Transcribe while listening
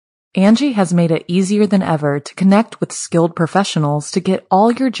Angie has made it easier than ever to connect with skilled professionals to get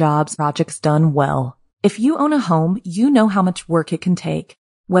all your jobs projects done well. If you own a home, you know how much work it can take,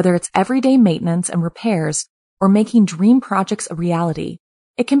 whether it's everyday maintenance and repairs or making dream projects a reality.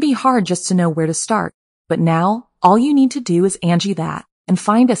 It can be hard just to know where to start, but now all you need to do is Angie that and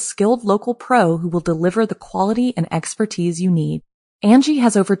find a skilled local pro who will deliver the quality and expertise you need. Angie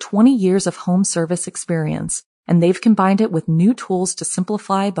has over 20 years of home service experience, and they've combined it with new tools to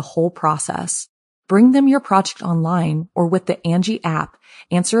simplify the whole process. Bring them your project online or with the Angie app,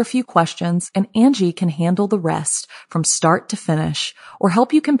 answer a few questions, and Angie can handle the rest from start to finish, or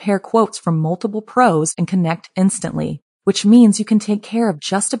help you compare quotes from multiple pros and connect instantly, which means you can take care of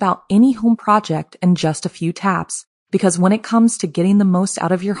just about any home project in just a few taps. Because when it comes to getting the most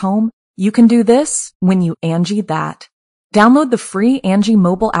out of your home, you can do this when you Angie that. Download the free Angie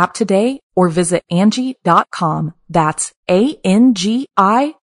mobile app today or visit Angie.com. That's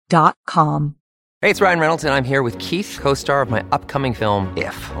ANGI.com. Hey, it's Ryan Reynolds, and I'm here with Keith, co-star of my upcoming film,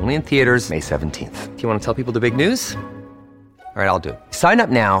 If, only in theaters May 17th. Do you want to tell people the big news? All right, I'll do it. Sign up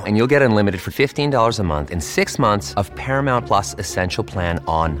now and you'll get unlimited for $15 a month and 6 months of Paramount Plus Essential Plan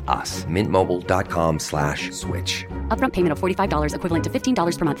on us. MintMobile.com/switch. Upfront payment of $45 equivalent to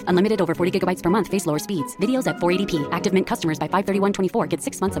 $15 per month. Unlimited over 40 gigabytes per month. Face lower speeds. Videos at 480p. Active Mint customers by 531.24 get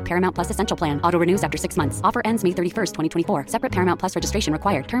 6 months of Paramount Plus Essential Plan. Auto renews after 6 months. Offer ends May 31st, 2024. Separate Paramount Plus registration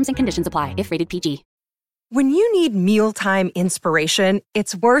required. Terms and conditions apply if rated PG. When you need mealtime inspiration,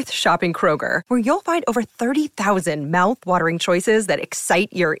 it's worth shopping Kroger, where you'll find over 30,000 mouth-watering choices that excite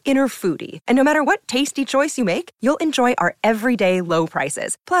your inner foodie. And no matter what tasty choice you make, you'll enjoy our everyday low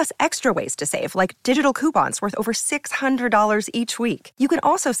prices, plus extra ways to save, like digital coupons worth over $600 each week. You can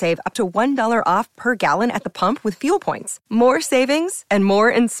also save up to $1 off per gallon at the pump with fuel points. More savings and more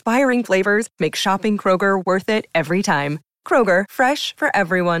inspiring flavors make shopping Kroger worth it every time. Kroger, fresh for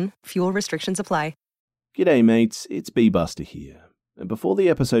everyone. Fuel restrictions apply. G'day mates, it's B-Buster here. And before the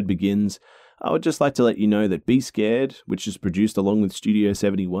episode begins, I would just like to let you know that Be Scared, which is produced along with Studio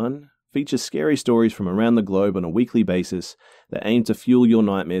 71, features scary stories from around the globe on a weekly basis that aim to fuel your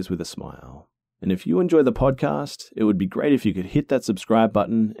nightmares with a smile. And if you enjoy the podcast, it would be great if you could hit that subscribe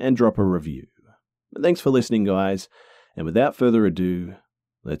button and drop a review. But thanks for listening, guys, and without further ado,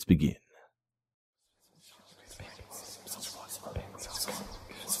 let's begin.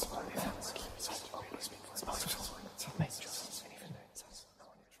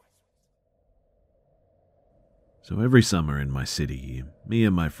 So every summer in my city, me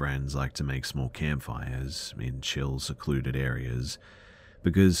and my friends like to make small campfires in chill, secluded areas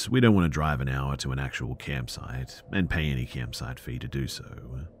because we don't want to drive an hour to an actual campsite and pay any campsite fee to do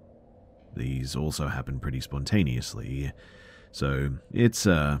so. These also happen pretty spontaneously, so it's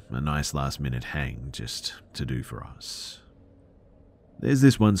a nice last-minute hang just to do for us. There's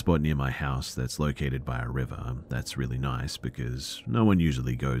this one spot near my house that's located by a river that's really nice because no one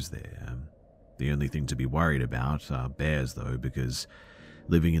usually goes there. The only thing to be worried about are bears, though, because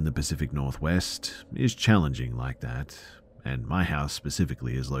living in the Pacific Northwest is challenging like that, and my house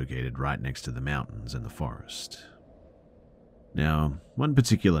specifically is located right next to the mountains and the forest. Now, one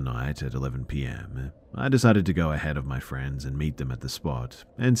particular night at 11 p.m., I decided to go ahead of my friends and meet them at the spot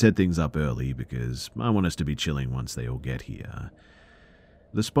and set things up early because I want us to be chilling once they all get here.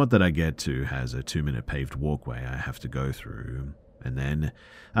 The spot that I get to has a 2-minute paved walkway I have to go through, and then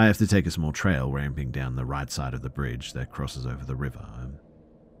I have to take a small trail ramping down the right side of the bridge that crosses over the river.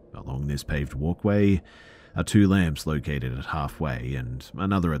 Along this paved walkway are 2 lamps located at halfway and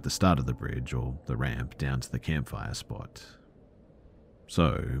another at the start of the bridge or the ramp down to the campfire spot.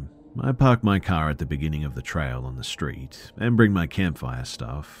 So, I park my car at the beginning of the trail on the street and bring my campfire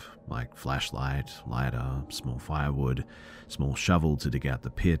stuff, like flashlight, lighter, small firewood, small shovel to dig out the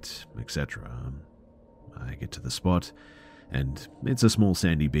pit, etc. I get to the spot, and it's a small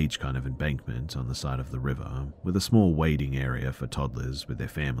sandy beach kind of embankment on the side of the river, with a small wading area for toddlers with their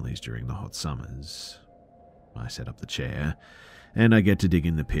families during the hot summers. I set up the chair, and I get to dig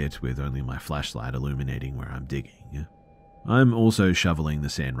in the pit with only my flashlight illuminating where I'm digging. I'm also shoveling the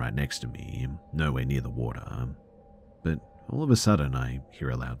sand right next to me, nowhere near the water. But all of a sudden I hear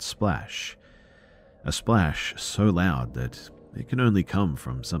a loud splash. A splash so loud that it can only come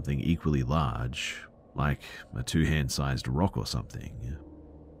from something equally large, like a 2-hand-sized rock or something.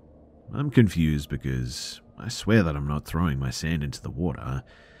 I'm confused because I swear that I'm not throwing my sand into the water,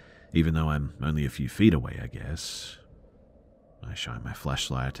 even though I'm only a few feet away, I guess. I shine my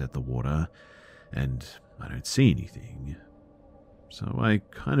flashlight at the water, and I don't see anything. So I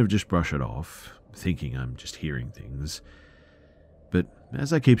kind of just brush it off, thinking I'm just hearing things. But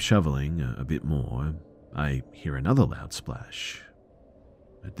as I keep shoveling a bit more, I hear another loud splash.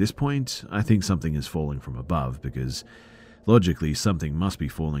 At this point, I think something is falling from above because, logically, something must be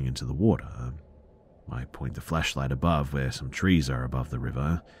falling into the water. I point the flashlight above where some trees are above the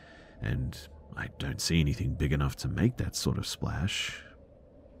river, and I don't see anything big enough to make that sort of splash.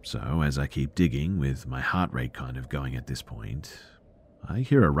 So, as I keep digging, with my heart rate kind of going at this point, I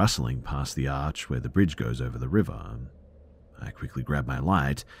hear a rustling past the arch where the bridge goes over the river. I quickly grab my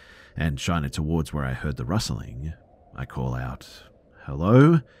light and shine it towards where I heard the rustling. I call out,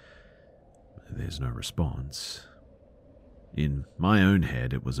 "Hello?" There's no response. In my own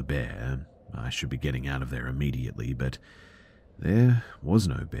head, it was a bear. I should be getting out of there immediately, but there was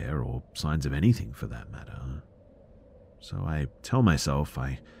no bear or signs of anything for that matter. So I tell myself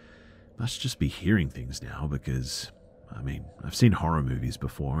I must just be hearing things now because, I've seen horror movies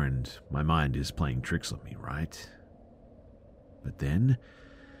before and my mind is playing tricks on me, right? But then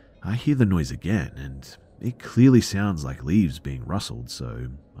I hear the noise again and it clearly sounds like leaves being rustled, so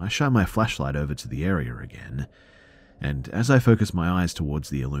I shine my flashlight over to the area again, and as I focus my eyes towards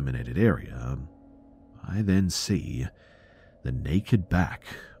the illuminated area, I then see the naked back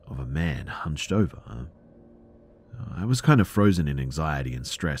of a man hunched over. I was kind of frozen in anxiety and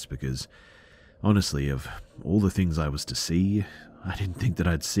stress because, honestly, of all the things I was to see, I didn't think that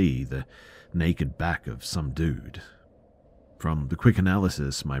I'd see the naked back of some dude. From the quick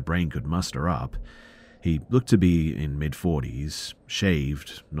analysis my brain could muster up, he looked to be in mid-40s,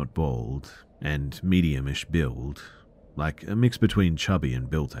 shaved, not bald, and medium-ish build, like a mix between chubby and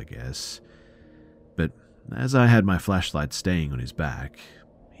built, I guess. But as I had my flashlight staying on his back,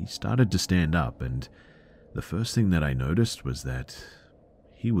 he started to stand up, and the first thing that I noticed was that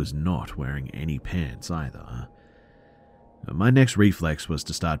he was not wearing any pants either. My next reflex was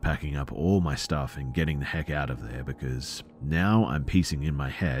to start packing up all my stuff and getting the heck out of there because now I'm piecing in my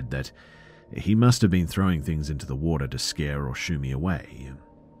head that he must have been throwing things into the water to scare or shoo me away.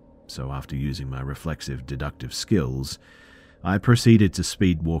 So after using my reflexive deductive skills, I proceeded to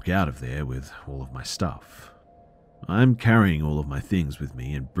speed walk out of there with all of my stuff. I'm carrying all of my things with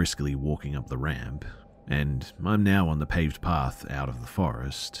me and briskly walking up the ramp, and I'm now on the paved path out of the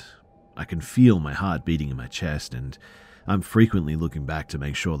forest. I can feel my heart beating in my chest, and I'm frequently looking back to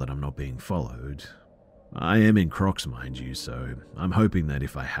make sure that I'm not being followed. I am in Crocs, mind you, so I'm hoping that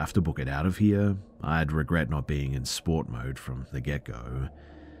if I have to book it out of here, I'd regret not being in sport mode from the get-go.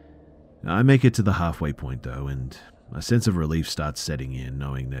 I make it to the halfway point though, and a sense of relief starts setting in,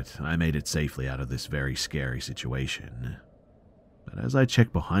 knowing that I made it safely out of this very scary situation. But as I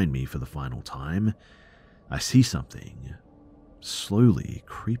check behind me for the final time, I see something. Slowly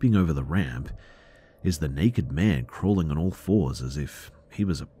creeping over the ramp is the naked man crawling on all fours as if he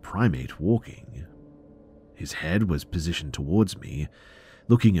was a primate walking. His head was positioned towards me,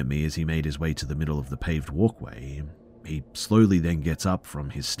 looking at me as he made his way to the middle of the paved walkway. He slowly then gets up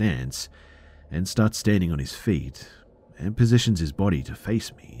from his stance and starts standing on his feet and positions his body to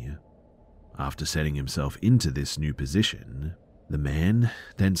face me. After setting himself into this new position, the man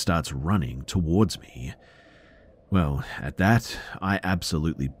then starts running towards me. Well, at that, I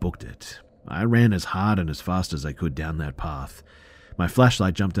absolutely booked it. I ran as hard and as fast as I could down that path. My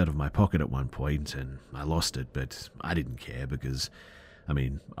flashlight jumped out of my pocket at one point, and I lost it, but I didn't care because,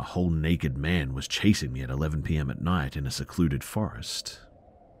 a whole naked man was chasing me at 11 p.m. at night in a secluded forest.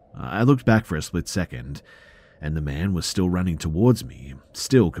 I looked back for a split second, and the man was still running towards me,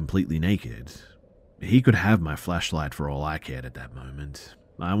 still completely naked. He could have my flashlight for all I cared at that moment.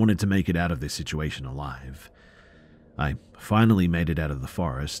 I wanted to make it out of this situation alive. I finally made it out of the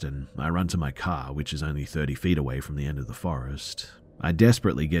forest, and I run to my car, which is only 30 feet away from the end of the forest. I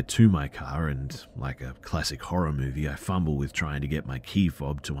desperately get to my car, and like a classic horror movie, I fumble with trying to get my key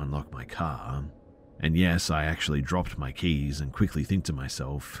fob to unlock my car. And yes, I actually dropped my keys and quickly think to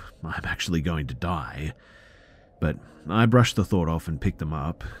myself, I'm actually going to die. But I brush the thought off and pick them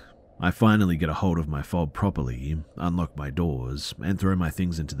up. I finally get a hold of my fob properly, unlock my doors, and throw my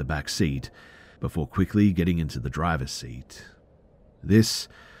things into the back seat, before quickly getting into the driver's seat. This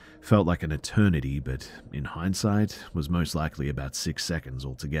felt like an eternity, but in hindsight was most likely about 6 seconds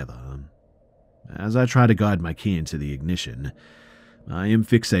altogether. As I try to guide my key into the ignition, I am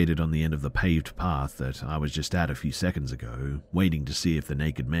fixated on the end of the paved path that I was just at a few seconds ago, waiting to see if the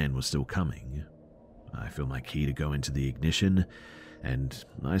naked man was still coming. I feel my key to go into the ignition, and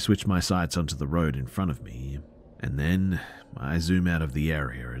I switch my sights onto the road in front of me, and then I zoom out of the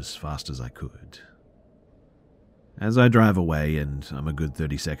area as fast as I could. As I drive away, and I'm a good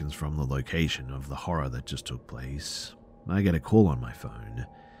 30 seconds from the location of the horror that just took place, I get a call on my phone.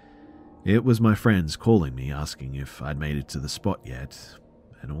 It was my friends calling me asking if I'd made it to the spot yet,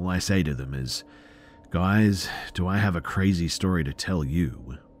 and all I say to them is, "Guys, do I have a crazy story to tell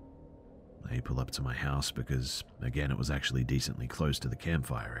you?" They pull up to my house because, again, it was actually decently close to the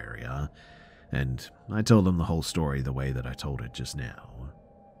campfire area, and I told them the whole story the way that I told it just now.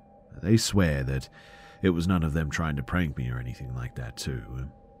 They swear that it was none of them trying to prank me or anything like that too,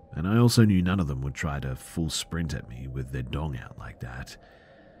 and I also knew none of them would try to full sprint at me with their dong out like that.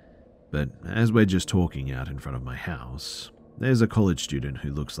 But as we're just talking out in front of my house, there's a college student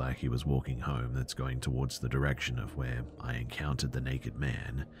who looks like he was walking home that's going towards the direction of where I encountered the naked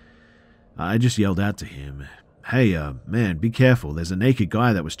man. I just yelled out to him, "Hey, man, be careful, there's a naked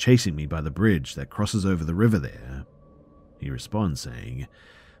guy that was chasing me by the bridge that crosses over the river there." He responds saying,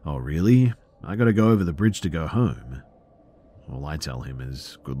 "Oh really? I gotta go over the bridge to go home." All I tell him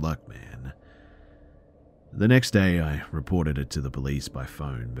is, "Good luck, man." The next day I reported it to the police by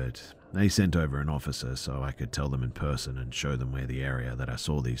phone, but they sent over an officer so I could tell them in person and show them where the area that I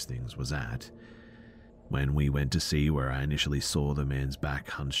saw these things was at. When we went to see where I initially saw the man's back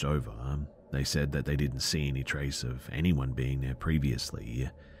hunched over, they said that they didn't see any trace of anyone being there previously.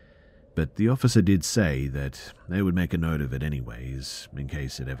 But the officer did say that they would make a note of it anyways, in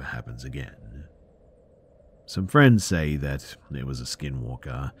case it ever happens again. Some friends say that it was a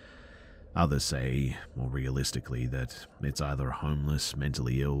skinwalker. Others say, more realistically, that it's either a homeless,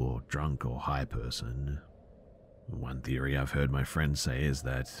 mentally ill, or drunk or high person. One theory I've heard my friends say is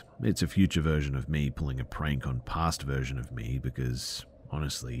that it's a future version of me pulling a prank on past version of me because,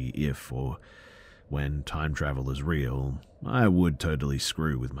 honestly, if or when time travel is real, I would totally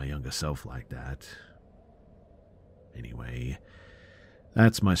screw with my younger self like that. Anyway,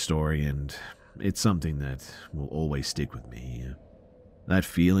 that's my story, and it's something that will always stick with me. That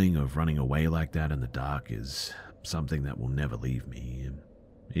feeling of running away like that in the dark is something that will never leave me.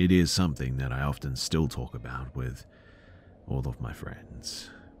 It is something that I often still talk about with all of my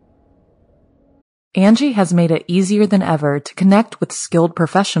friends. Angie has made it easier than ever to connect with skilled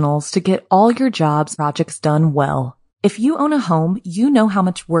professionals to get all your jobs projects done well. If you own a home, you know how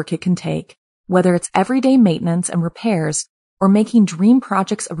much work it can take, whether it's everyday maintenance and repairs or making dream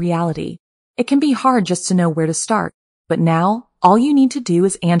projects a reality. It can be hard just to know where to start, but now all you need to do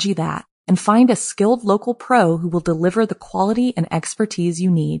is Angie that and find a skilled local pro who will deliver the quality and expertise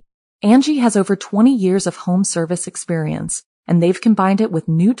you need. Angie has over 20 years of home service experience, and they've combined it with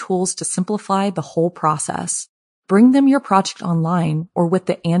new tools to simplify the whole process. Bring them your project online or with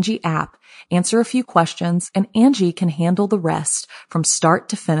the Angie app, answer a few questions, and Angie can handle the rest from start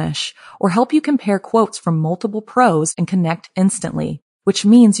to finish, or help you compare quotes from multiple pros and connect instantly, which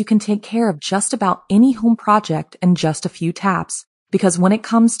means you can take care of just about any home project in just a few taps. Because when it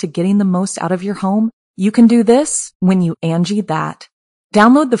comes to getting the most out of your home, you can do this when you Angie that.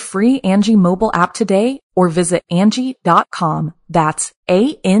 Download the free Angie mobile app today or visit Angie.com. That's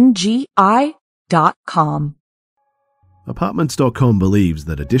ANGI.com. Apartments.com believes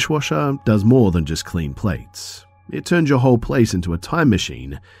that a dishwasher does more than just clean plates. It turns your whole place into a time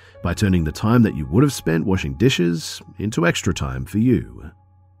machine by turning the time that you would have spent washing dishes into extra time for you.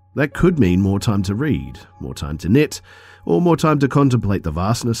 That could mean more time to read, more time to knit, or more time to contemplate the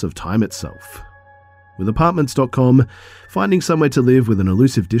vastness of time itself. With Apartments.com, finding somewhere to live with an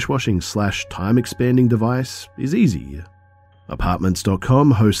elusive dishwashing/time expanding device is easy.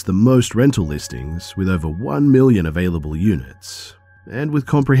 Apartments.com hosts the most rental listings with over 1 million available units. And with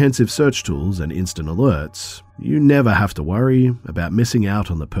comprehensive search tools and instant alerts, you never have to worry about missing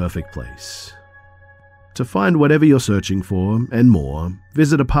out on the perfect place. To find whatever you're searching for and more,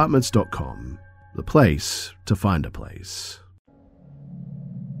 visit Apartments.com, the place to find a place.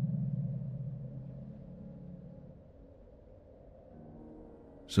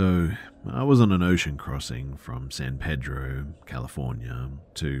 So, I was on an ocean crossing from San Pedro, California,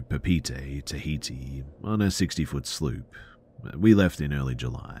 to Papeete, Tahiti, on a 60-foot sloop. We left in early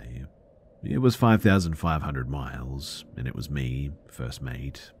July. It was 5,500 miles, and it was me, first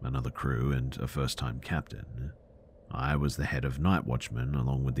mate, another crew, and a first-time captain. I was the head of night watchman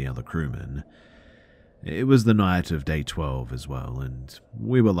along with the other crewmen. It was the night of day 12 as well, and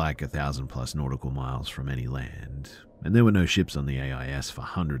we were like 1,000+ nautical miles from any land, and there were no ships on the AIS for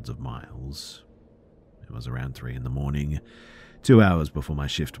hundreds of miles. It was around 3 a.m, 2 hours before my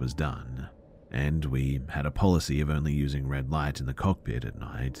shift was done, and we had a policy of only using red light in the cockpit at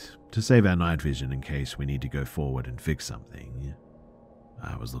night to save our night vision in case we need to go forward and fix something.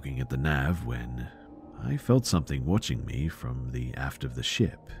 I was looking at the nav when I felt something watching me from the aft of the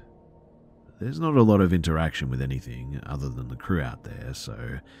ship. There's not a lot of interaction with anything other than the crew out there,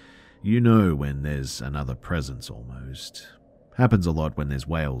 so you know when there's another presence almost. Happens a lot when there's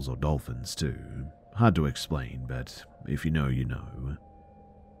whales or dolphins too. Hard to explain, but if you know, you know.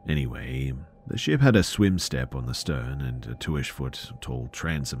 Anyway, The ship had a swim step on the stern and a 2-ish-foot tall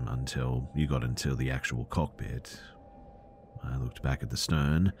transom until you got into the actual cockpit. I looked back at the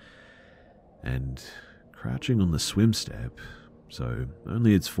stern, and crouching on the swim step, so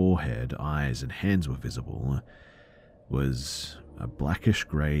only its forehead, eyes, and hands were visible, was a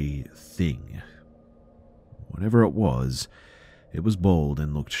blackish-grey thing. Whatever it was bold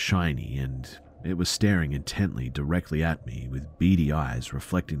and looked shiny, and it was staring intently directly at me with beady eyes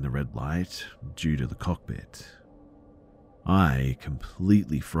reflecting the red light due to the cockpit. I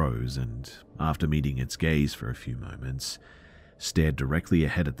completely froze and, after meeting its gaze for a few moments, stared directly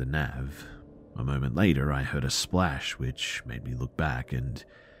ahead at the nav. A moment later, I heard a splash which made me look back, and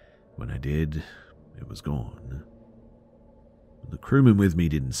when I did, it was gone. The crewman with me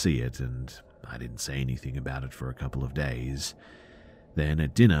didn't see it, and I didn't say anything about it for a couple of days. Then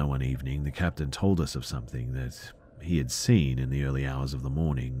at dinner one evening, the captain told us of something that he had seen in the early hours of the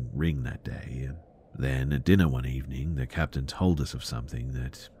morning ring that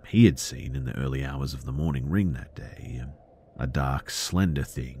day. A dark, slender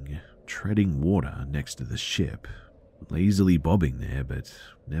thing, treading water next to the ship, lazily bobbing there but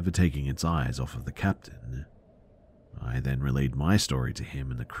never taking its eyes off of the captain. I then relayed my story to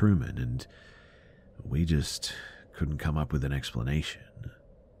him and the crewman, and we just couldn't come up with an explanation.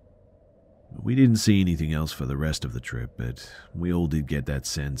 We didn't see anything else for the rest of the trip, but we all did get that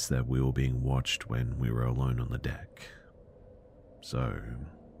sense that we were being watched when we were alone on the deck. So,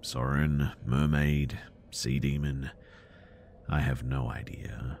 Soren, mermaid, sea demon, I have no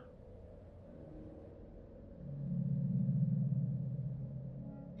idea.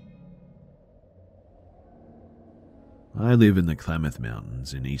 I live in the Klamath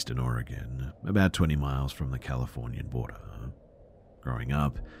Mountains in eastern Oregon, about 20 miles from the Californian border. Growing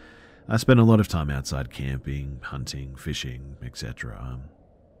up, I spent a lot of time outside camping, hunting, fishing, etc.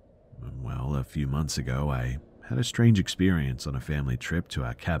 Well, a few months ago, I had a strange experience on a family trip to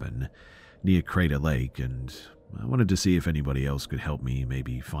our cabin near Crater Lake, and I wanted to see if anybody else could help me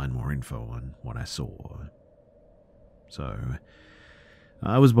maybe find more info on what I saw. So,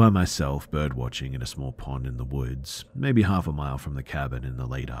 I was by myself birdwatching in a small pond in the woods, maybe half a mile from the cabin in the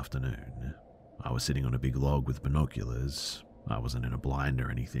late afternoon. I was sitting on a big log with binoculars. I wasn't in a blind or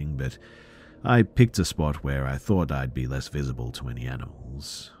anything, but I picked a spot where I thought I'd be less visible to any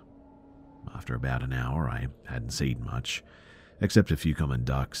animals. After about an hour, I hadn't seen much, except a few common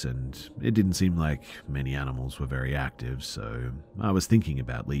ducks, and it didn't seem like many animals were very active, so I was thinking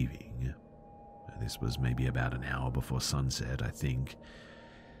about leaving. This was maybe about an hour before sunset, I think.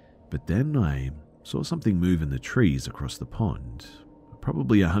 But then I saw something move in the trees across the pond,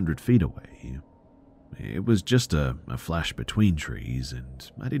 probably 100 feet away. It was just a flash between trees, and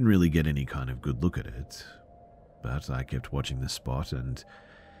I didn't really get any kind of good look at it. But I kept watching the spot, and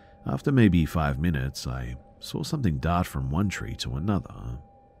after maybe 5 minutes, I saw something dart from one tree to another.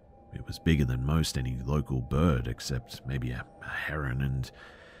 It was bigger than most any local bird, except maybe a heron, and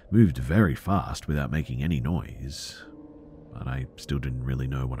moved very fast without making any noise. But I still didn't really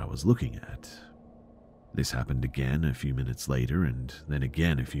know what I was looking at. This happened again a few minutes later, and then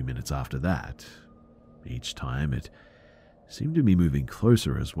again a few minutes after that. Each time it seemed to be moving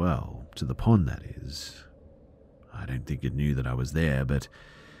closer as well, to the pond that is. I don't think it knew that I was there, but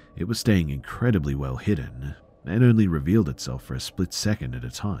it was staying incredibly well hidden, and only revealed itself for a split second at a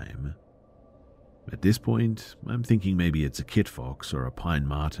time. At this point, I'm thinking maybe it's a kit fox or a pine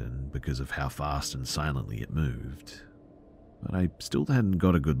marten because of how fast and silently it moved. But I still hadn't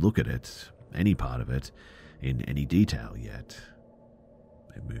got a good look at it, any part of it, in any detail yet.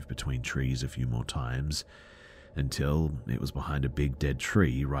 It moved between trees a few more times, until it was behind a big dead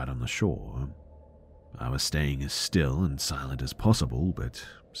tree right on the shore. I was staying as still and silent as possible, but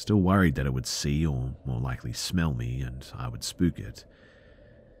still worried that it would see or more likely smell me and I would spook it.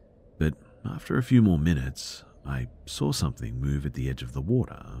 But after a few more minutes, I saw something move at the edge of the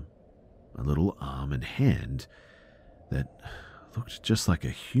water. A little arm and hand that looked just like a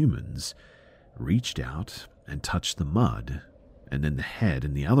human's reached out and touched the mud, and then the head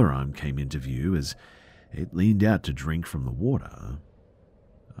and the other arm came into view as it leaned out to drink from the water.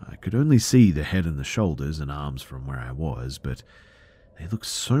 I could only see the head and the shoulders and arms from where I was, but they looked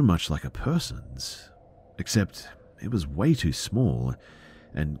so much like a person's, except it was way too small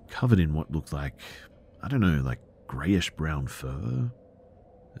and covered in what looked like, I don't know, like grayish-brown fur.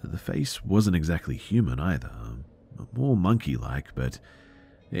 The face wasn't exactly human either, more monkey-like, but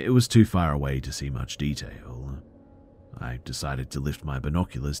it was too far away to see much detail. I decided to lift my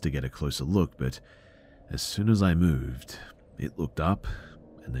binoculars to get a closer look, but as soon as I moved, it looked up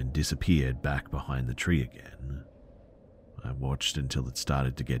and then disappeared back behind the tree again. I watched until it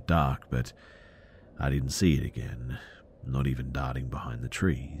started to get dark, but I didn't see it again, not even darting behind the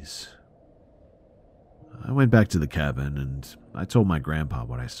trees. I went back to the cabin and I told my grandpa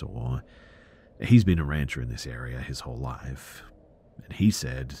what I saw. He's been a rancher in this area his whole life, and he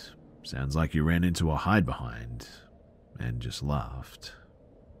said, "Sounds like you ran into a hide-behind," and just laughed.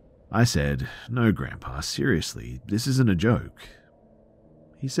 I said, "No, Grandpa, seriously, this isn't a joke."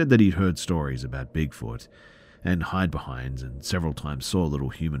 He said that he'd heard stories about Bigfoot and hide-behinds and several times saw little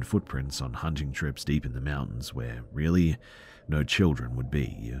human footprints on hunting trips deep in the mountains where, really, no children would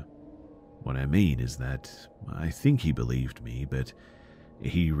be. What I mean is that I think he believed me, but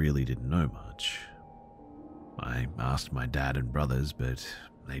he really didn't know much. I asked my dad and brothers, but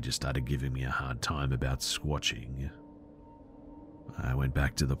they just started giving me a hard time about squatching. I went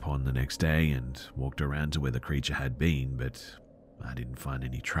back to the pond the next day and walked around to where the creature had been, but I didn't find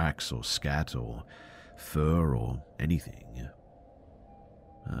any tracks or scat or fur or anything.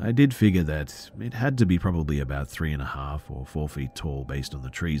 I did figure that it had to be probably about 3.5 or 4 feet tall based on the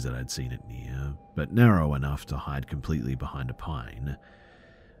trees that I'd seen it near, but narrow enough to hide completely behind a pine,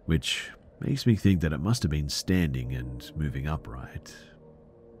 which makes me think that it must have been standing and moving upright.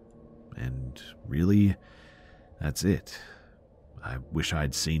 And really, that's it. I wish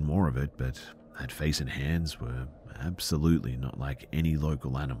I'd seen more of it, but that face and hands were absolutely not like any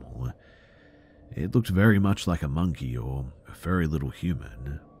local animal. It looked very much like a monkey or a furry little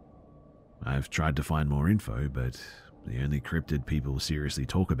human. I've tried to find more info, but the only cryptid people seriously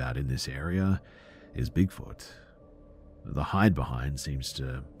talk about in this area is Bigfoot. The hide-behind seems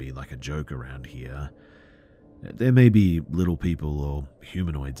to be like a joke around here. There may be little people or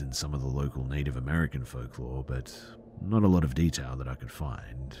humanoids in some of the local Native American folklore, but not a lot of detail that I could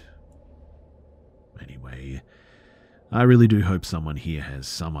find. Anyway, I really do hope someone here has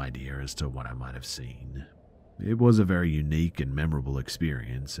some idea as to what I might have seen. It was a very unique and memorable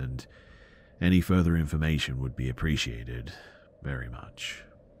experience, and any further information would be appreciated very much.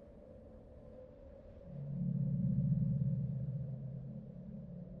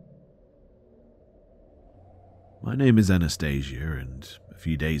 My name is Anastasia, and a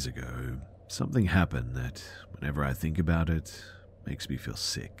few days ago, something happened that, whenever I think about it, makes me feel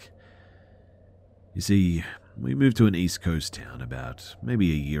sick. You see, we moved to an East Coast town about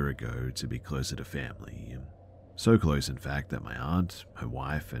maybe a year ago to be closer to family. So close, in fact, that my aunt, her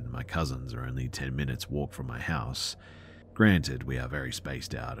wife, and my cousins are only 10 minutes walk from my house. Granted, we are very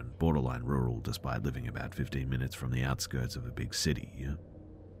spaced out and borderline rural despite living about 15 minutes from the outskirts of a big city.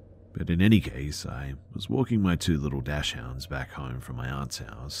 But in any case, I was walking my 2 little dachshunds back home from my aunt's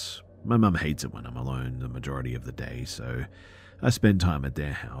house. My mum hates it when I'm alone the majority of the day, so I spend time at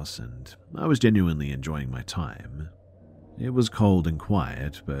their house, and I was genuinely enjoying my time. It was cold and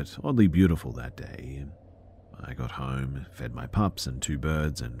quiet, but oddly beautiful that day. I got home, fed my pups and 2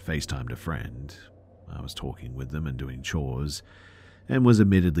 birds, and FaceTimed a friend. I was talking with them and doing chores, and was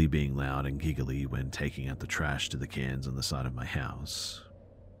admittedly being loud and giggly when taking out the trash to the cans on the side of my house.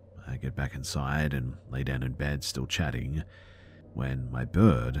 I get back inside and lay down in bed still chatting, when my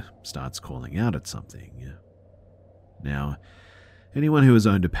bird starts calling out at something. Now, anyone who has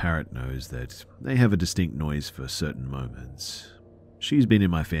owned a parrot knows that they have a distinct noise for certain moments. She's been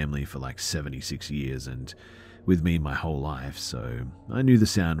in my family for like 76 years and with me my whole life, so I knew the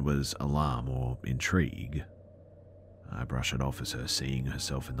sound was alarm or intrigue. I brush it off as her seeing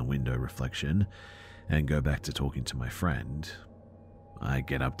herself in the window reflection and go back to talking to my friend. I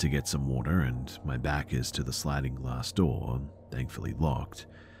get up to get some water and my back is to the sliding glass door, thankfully locked,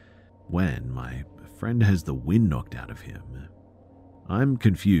 when my friend has the wind knocked out of him. I'm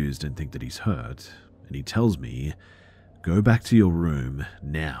confused and think that he's hurt, and he tells me, "Go back to your room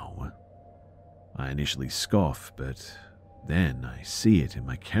now." I initially scoff, but then I see it in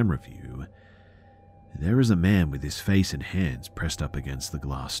my camera view. There is a man with his face and hands pressed up against the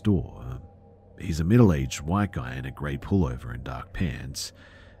glass door. He's a middle-aged white guy in a grey pullover and dark pants,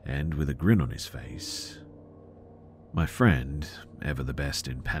 and with a grin on his face. My friend, ever the best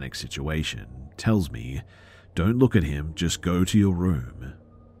in panic situation, tells me, "Don't look at him, just go to your room."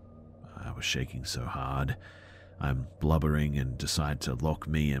 I was shaking so hard. I'm blubbering and decide to lock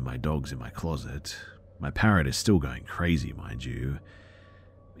me and my dogs in my closet. My parrot is still going crazy, mind you.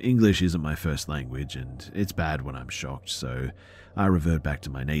 English isn't my first language, and it's bad when I'm shocked, so I revert back to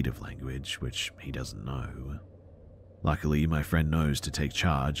my native language, which he doesn't know. Luckily, my friend knows to take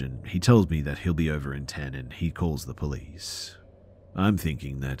charge, and he tells me that he'll be over in 10 and he calls the police. I'm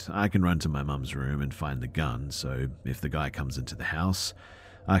thinking that I can run to my mum's room and find the gun, so if the guy comes into the house,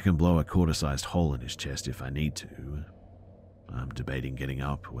 I can blow a quarter-sized hole in his chest if I need to. I'm debating getting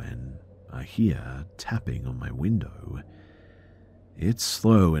up when I hear tapping on my window. It's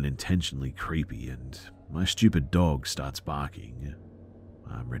slow and intentionally creepy, and my stupid dog starts barking.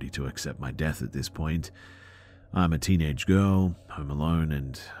 I'm ready to accept my death at this point. I'm a teenage girl, home alone,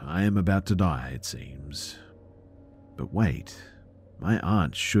 and I am about to die, it seems. But wait, my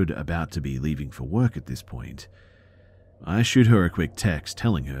aunt should about to be leaving for work at this point. I shoot her a quick text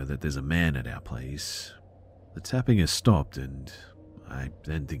telling her that there's a man at our place. The tapping has stopped, and I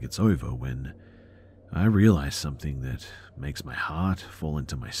then think it's over when I realize something that makes my heart fall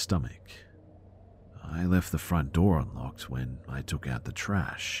into my stomach. I left the front door unlocked when I took out the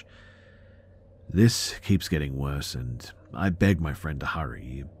trash. This keeps getting worse, and I beg my friend to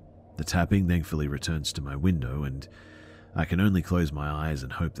hurry. The tapping thankfully returns to my window, and I can only close my eyes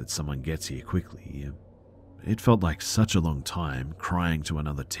and hope that someone gets here quickly. It felt like such a long time crying to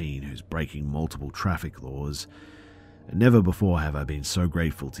another teen who's breaking multiple traffic laws. Never before have I been so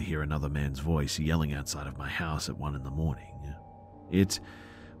grateful to hear another man's voice yelling outside of my house at 1 a.m. It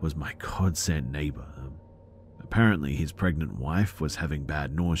was my God-sent neighbor. Apparently his pregnant wife was having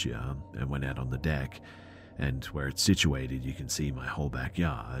bad nausea and went out on the deck, and where it's situated you can see my whole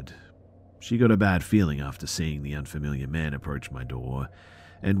backyard. She got a bad feeling after seeing the unfamiliar man approach my door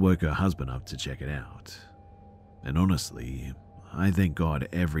and woke her husband up to check it out. And honestly, I thank God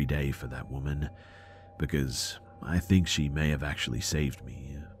every day for that woman, because I think she may have actually saved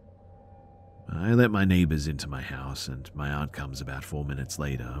me. I let my neighbors into my house, and my aunt comes about 4 minutes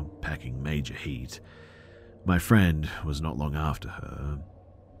later, packing major heat. My friend was not long after her.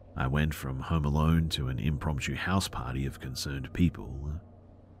 I went from home alone to an impromptu house party of concerned people.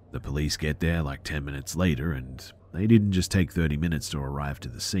 The police get there like 10 minutes later, and they didn't just take 30 minutes to arrive to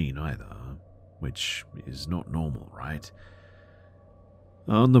the scene either, which is not normal, right?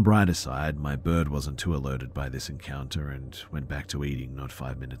 On the brighter side, my bird wasn't too alerted by this encounter and went back to eating not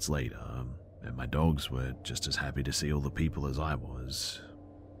 5 minutes later, and my dogs were just as happy to see all the people as I was.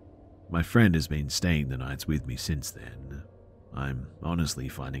 My friend has been staying the nights with me since then. I'm honestly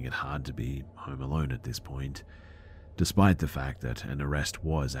finding it hard to be home alone at this point, despite the fact that an arrest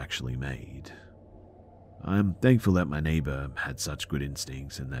was actually made. I'm thankful that my neighbor had such good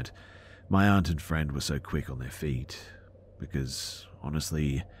instincts and that my aunt and friend were so quick on their feet, because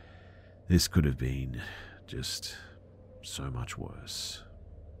honestly, this could have been just so much worse.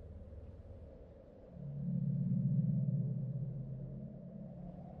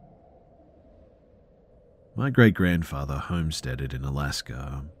 My great-grandfather homesteaded in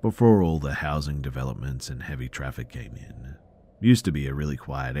Alaska before all the housing developments and heavy traffic came in. Used to be a really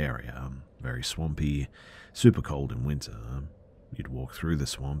quiet area, very swampy, super cold in winter. You'd walk through the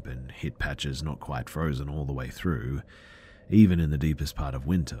swamp and hit patches not quite frozen all the way through, even in the deepest part of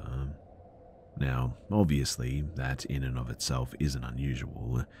winter. Now, obviously, that in and of itself isn't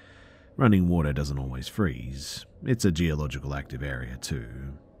unusual. Running water doesn't always freeze. It's a geological active area too,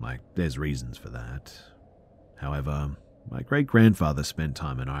 like there's reasons for that. However, my great-grandfather spent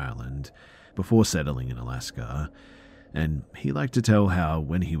time in Ireland before settling in Alaska, and he liked to tell how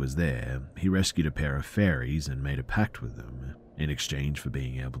when he was there, he rescued a pair of fairies and made a pact with them, in exchange for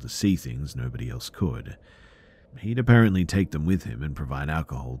being able to see things nobody else could. He'd apparently take them with him and provide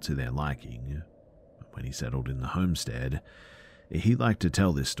alcohol to their liking. When he settled in the homestead, he liked to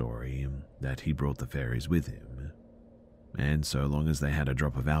tell this story, that he brought the fairies with him. And so long as they had a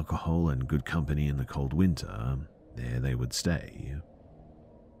drop of alcohol and good company in the cold winter, there they would stay.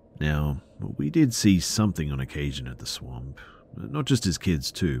 Now, we did see something on occasion at the swamp, not just as kids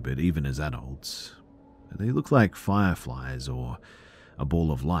too, but even as adults. They looked like fireflies or a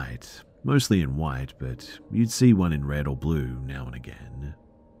ball of light, mostly in white, but you'd see one in red or blue now and again.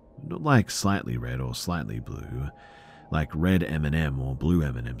 Not like slightly red or slightly blue, like red M&M or blue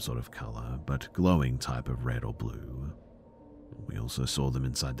M&M sort of color, but glowing type of red or blue. We also saw them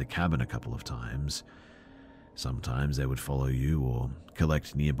inside the cabin a couple of times. Sometimes they would follow you or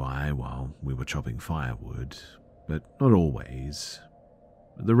collect nearby while we were chopping firewood, but not always.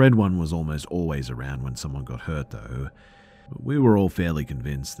 The red one was almost always around when someone got hurt though. We were all fairly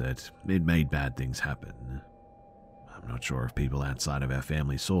convinced that it made bad things happen. I'm not sure if people outside of our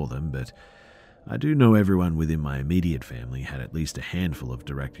family saw them, but I do know everyone within my immediate family had at least a handful of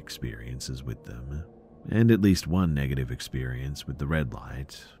direct experiences with them, and at least one negative experience with the red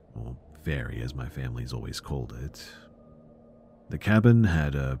light, or fairy as my family's always called it. The cabin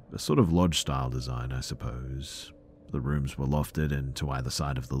had a sort of lodge-style design, I suppose. The rooms were lofted and to either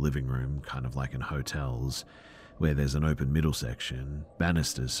side of the living room, kind of like in hotels, where there's an open middle section,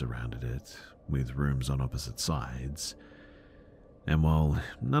 banisters surrounded it, with rooms on opposite sides. And while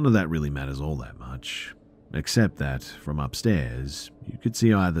none of that really matters all that much, except that from upstairs, you could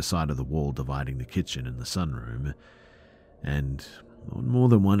see either side of the wall dividing the kitchen and the sunroom, And on more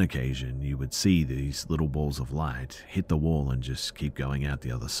than one occasion, you would see these little balls of light hit the wall and just keep going out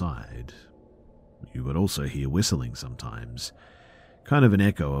the other side. You would also hear whistling sometimes, kind of an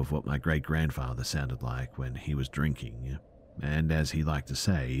echo of what my great-grandfather sounded like when he was drinking, and as he liked to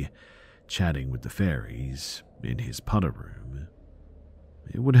say, chatting with the fairies in his putter room.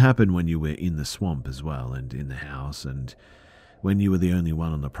 It would happen when you were in the swamp as well, and in the house, and when you were the only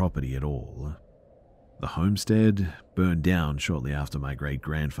one on the property at all. The homestead burned down shortly after my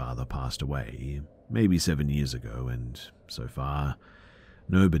great-grandfather passed away, maybe 7 years ago, and so far,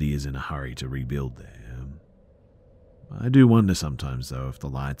 nobody is in a hurry to rebuild there. I do wonder sometimes, though, if the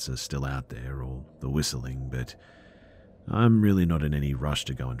lights are still out there or the whistling, but I'm really not in any rush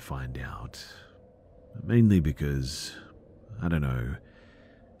to go and find out. Mainly because, I don't know,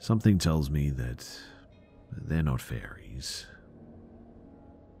 something tells me that they're not fairies.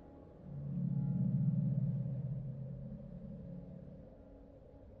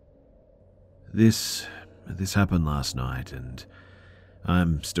 This happened last night, and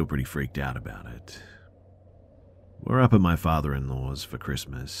I'm still pretty freaked out about it. We're up at my father-in-law's for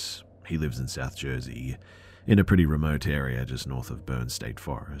Christmas. He lives in South Jersey, in a pretty remote area just north of Bern State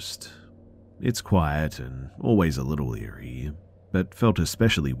Forest. It's quiet and always a little eerie, but felt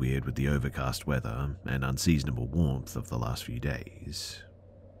especially weird with the overcast weather and unseasonable warmth of the last few days.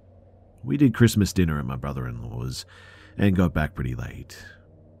 We did Christmas dinner at my brother-in-law's and got back pretty late.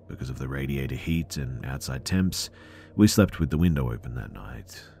 Because of the radiator heat and outside temps, we slept with the window open that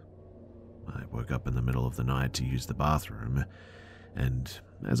night. I woke up in the middle of the night to use the bathroom, and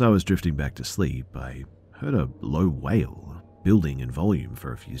as I was drifting back to sleep, I heard a low wail, building in volume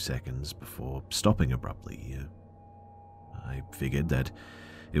for a few seconds before stopping abruptly. I figured that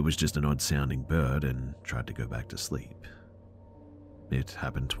it was just an odd-sounding bird and tried to go back to sleep. It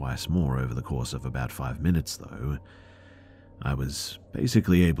happened twice more over the course of about 5 minutes, though. I was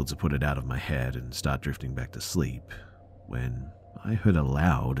basically able to put it out of my head and start drifting back to sleep when I heard a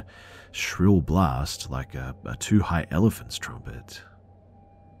loud, shrill blast like a two-high elephant's trumpet.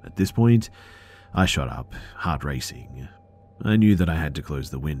 At this point, I shot up, heart racing. I knew that I had to close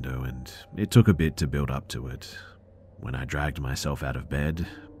the window, and it took a bit to build up to it. When I dragged myself out of bed,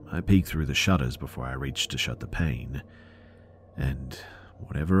 I peeked through the shutters before I reached to shut the pane, and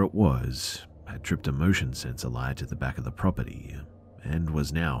whatever it was had tripped a motion sensor light at the back of the property and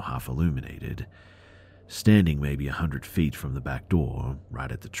was now half illuminated, standing maybe 100 feet from the back door,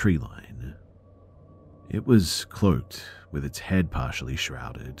 right at the tree line. It was cloaked, with its head partially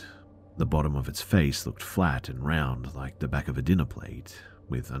shrouded. The bottom of its face looked flat and round like the back of a dinner plate,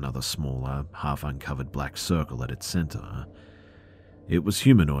 with another smaller, half-uncovered black circle at its center. It was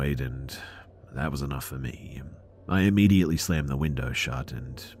humanoid, and that was enough for me. I immediately slammed the window shut,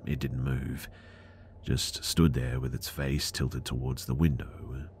 and it didn't move, just stood there with its face tilted towards the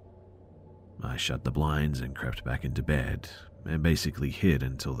window. I shut the blinds and crept back into bed, and basically hid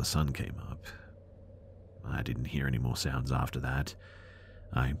until the sun came up. I didn't hear any more sounds after that.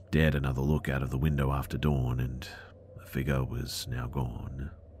 I dared another look out of the window after dawn, and the figure was now gone.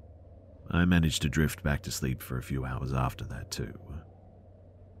 I managed to drift back to sleep for a few hours after that, too.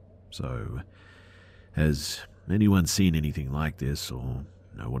 So, has anyone seen anything like this, or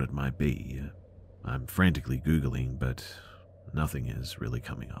know what it might be? I'm frantically Googling, but nothing is really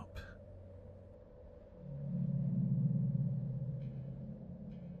coming up.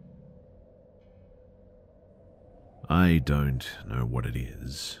 I don't know what it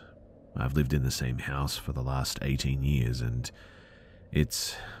is. I've lived in the same house for the last 18 years, and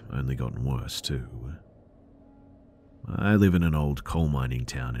it's only gotten worse, too. I live in an old coal mining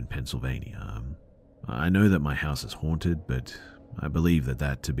town in Pennsylvania. I know that my house is haunted, but I believe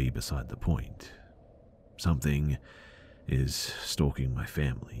that to be beside the point. Something is stalking my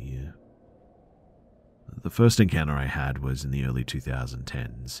family. The first encounter I had was in the early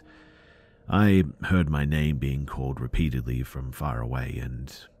 2010s. I heard my name being called repeatedly from far away,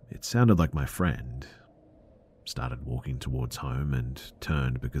 and it sounded like my friend. Started walking towards home and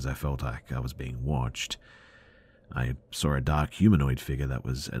turned because I felt like I was being watched. I saw a dark humanoid figure that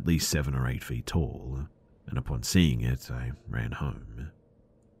was at least 7 or 8 feet tall, and upon seeing it, I ran home.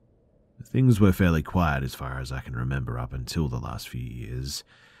 Things were fairly quiet as far as I can remember up until the last few years,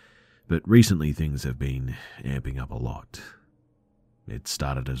 but recently things have been amping up a lot. It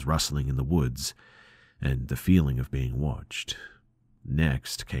started as rustling in the woods, and the feeling of being watched.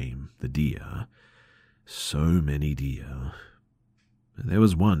 Next came the deer. So many deer. There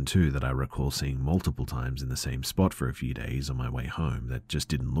was one, too, that I recall seeing multiple times in the same spot for a few days on my way home that just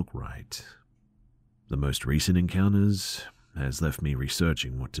didn't look right. The most recent encounters has left me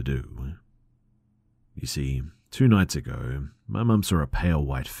researching what to do. You see, 2 nights ago, my mum saw a pale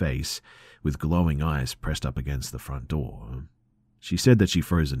white face with glowing eyes pressed up against the front door. She said that she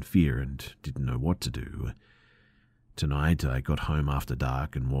froze in fear and didn't know what to do. Tonight, I got home after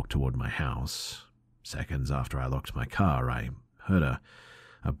dark and walked toward my house. Seconds after I locked my car, I heard a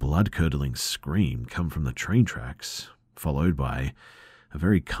blood-curdling scream come from the train tracks, followed by a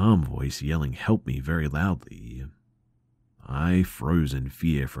very calm voice yelling "help me" very loudly. I froze in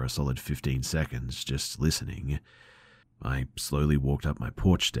fear for a solid 15 seconds, just listening. I slowly walked up my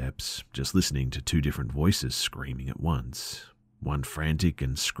porch steps, just listening to 2 different voices screaming at once, one frantic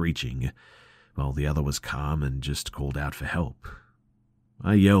and screeching, while the other was calm and just called out for help.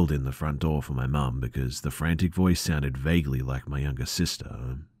 I yelled in the front door for my mum because the frantic voice sounded vaguely like my younger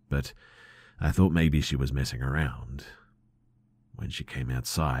sister, but I thought maybe she was messing around. When she came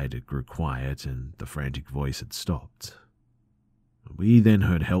outside, it grew quiet and the frantic voice had stopped. We then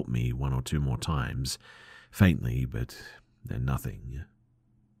heard "help me" 1 or 2 more times, faintly, but then nothing.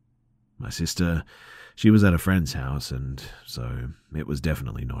 My sister, she was at a friend's house, and so it was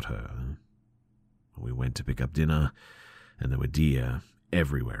definitely not her. We went to pick up dinner, and there were deer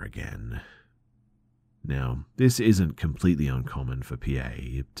everywhere again. Now, this isn't completely uncommon for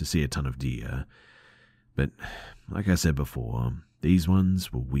PA to see a ton of deer, but like I said before, these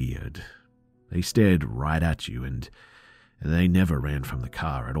ones were weird. They stared right at you, and they never ran from the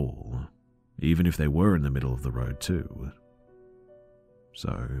car at all, even if they were in the middle of the road too.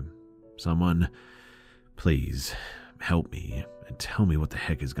 So, someone, please help me and tell me what the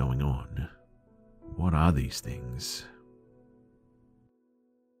heck is going on. What are these things?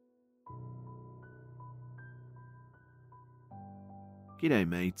 G'day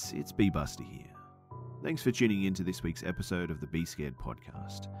mates, it's B-Buster here. Thanks for tuning in to this week's episode of the Be Scared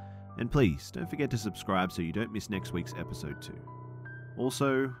podcast. And please, don't forget to subscribe so you don't miss next week's episode too.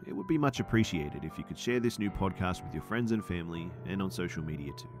 Also, it would be much appreciated if you could share this new podcast with your friends and family and on social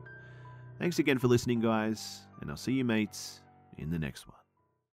media too. Thanks again for listening, guys, and I'll see you mates in the next one.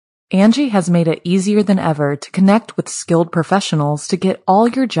 Angie has made it easier than ever to connect with skilled professionals to get all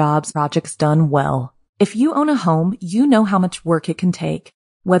your jobs projects done well. If you own a home, you know how much work it can take,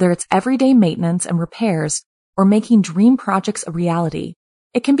 whether it's everyday maintenance and repairs or making dream projects a reality.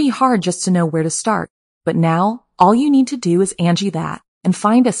 It can be hard just to know where to start, but now all you need to do is Angie that and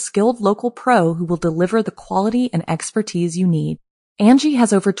find a skilled local pro who will deliver the quality and expertise you need. Angie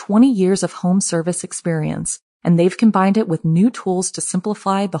has over 20 years of home service experience, and they've combined it with new tools to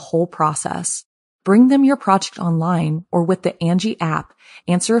simplify the whole process. Bring them your project online or with the Angie app,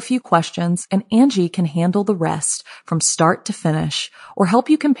 answer a few questions, and Angie can handle the rest from start to finish or help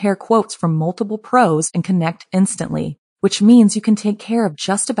you compare quotes from multiple pros and connect instantly, which means you can take care of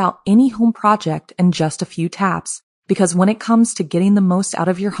just about any home project in just a few taps. Because when it comes to getting the most out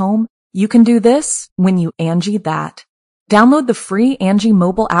of your home, you can do this when you Angie that. Download the free Angie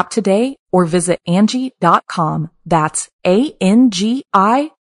mobile app today or visit Angie.com. That's ANGI.com.